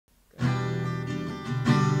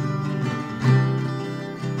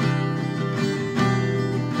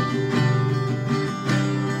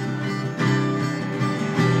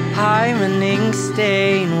I'm an ink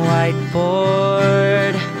stained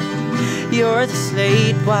whiteboard. You're the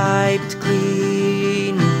slate wiped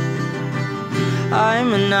clean.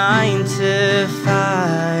 I'm a 9 to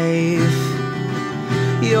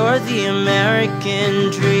 5. You're the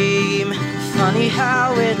American dream. Funny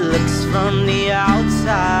how it looks from the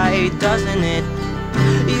outside, doesn't it?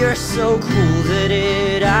 You're so cool that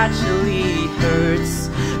it actually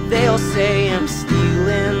hurts. They'll say I'm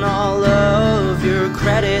stealing all of your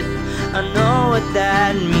credit. I know what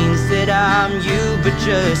that means, that I'm you, but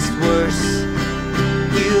just worse.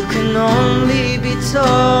 You can only be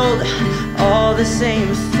told all the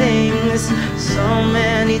same things so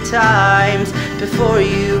many times before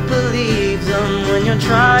you believe them. When you're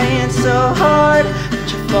trying so hard,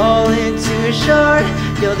 but you're falling too short.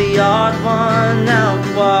 You're the odd one out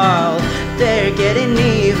while they're getting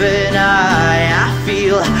even. I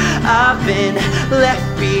feel I've been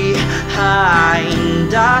left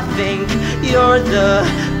behind. I think you're the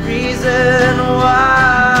reason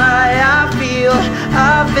why. I feel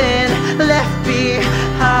I've been left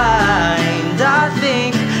behind. I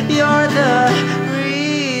think you're the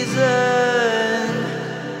reason.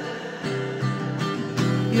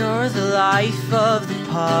 You're the life of the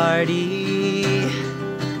party.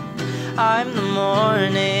 I'm the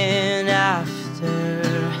morning after.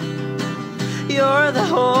 You're the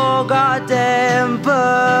whole goddamn book.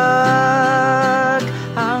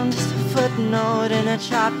 I'm just a footnote in a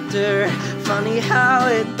chapter. Funny how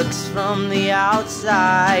it looks from the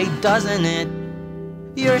outside, doesn't it?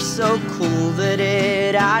 You're so cool that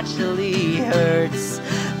it actually hurts.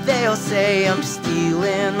 They'll say I'm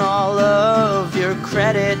stealing all of your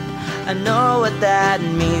credit. I know what that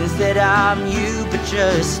means, that I'm you, but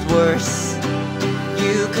just worse.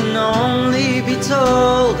 You can only be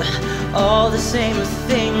told all the same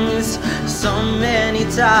things so many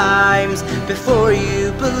times before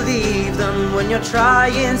you believe them. When you're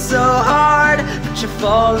trying so hard, but you're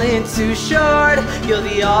falling too short. You're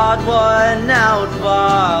the odd one out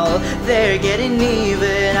while they're getting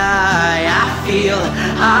even. I feel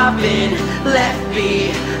I've been left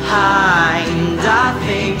behind. I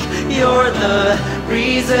think you're the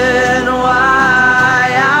reason why.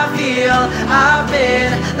 I feel I've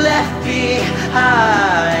been left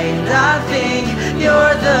behind. I think you're